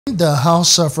The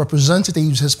House of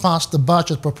Representatives has passed the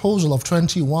budget proposal of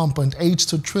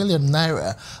 21.82 trillion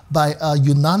naira by a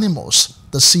unanimous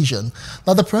decision.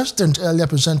 Now, the President earlier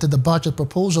presented the budget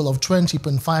proposal of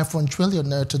 20.51 trillion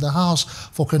naira to the House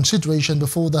for consideration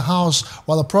before the House,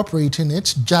 while appropriating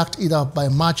it, jacked it up by a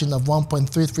margin of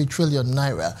 1.33 trillion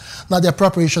naira. Now, the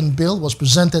appropriation bill was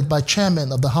presented by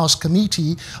Chairman of the House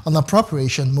Committee on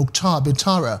Appropriation, Mukhtar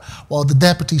Bitara, while the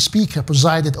Deputy Speaker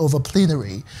presided over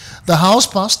plenary. The House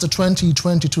passed the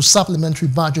 2022 supplementary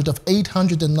budget of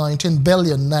 819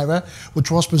 billion naira, which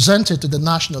was presented to the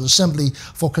National Assembly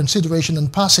for consideration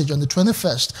and passage on the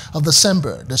 21st of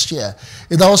December this year.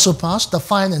 It also passed the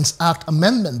Finance Act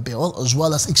Amendment Bill, as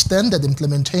well as extended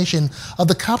implementation of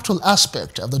the capital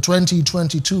aspect of the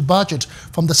 2022 budget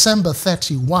from December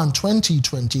 31,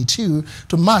 2022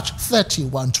 to March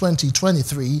 31,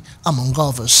 2023, among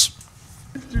others.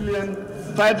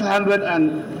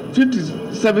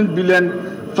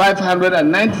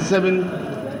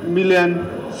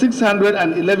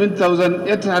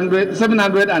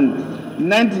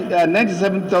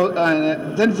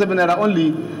 naira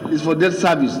only is for debt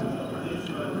service.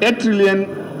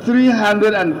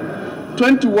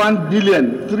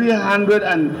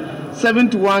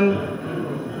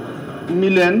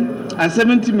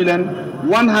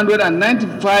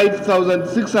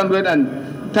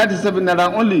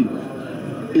 naira only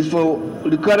is for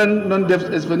recurrent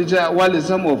non-debt expenditure, while the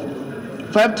sum of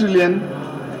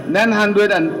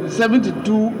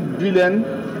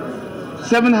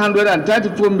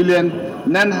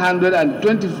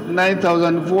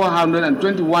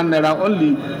naira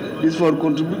only is for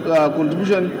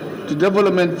contribution to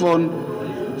development fund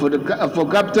for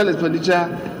capital expenditure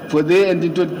for the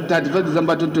ending 31st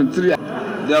December 2023.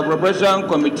 The Appropriation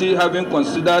Committee, having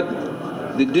considered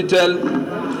the detailed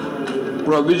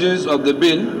provisions of the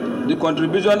bill, the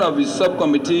contribution of its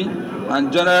subcommittee,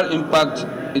 and general impact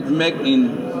it makes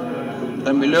in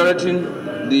ameliorating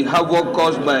the havoc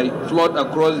caused by flood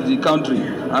across the country,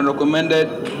 and recommended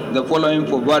the following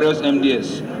for various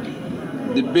MDS.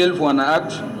 The bill for an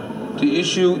act to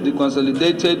issue the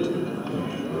consolidated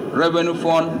revenue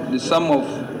fund the sum of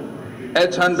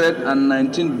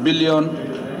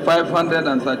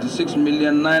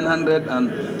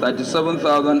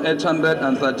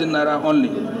 819,536,937,813 naira only.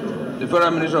 The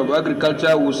Federal Ministry of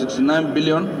Agriculture with 69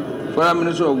 billion, Federal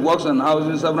Ministry of Works and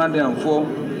Housing 704,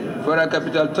 Federal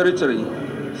Capital Territory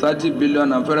 30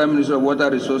 billion, and Federal Ministry of Water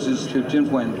Resources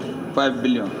 15.5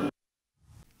 billion.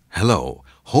 Hello,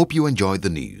 hope you enjoyed the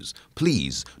news.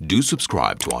 Please do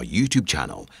subscribe to our YouTube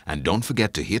channel and don't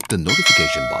forget to hit the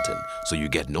notification button so you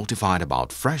get notified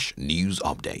about fresh news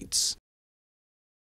updates.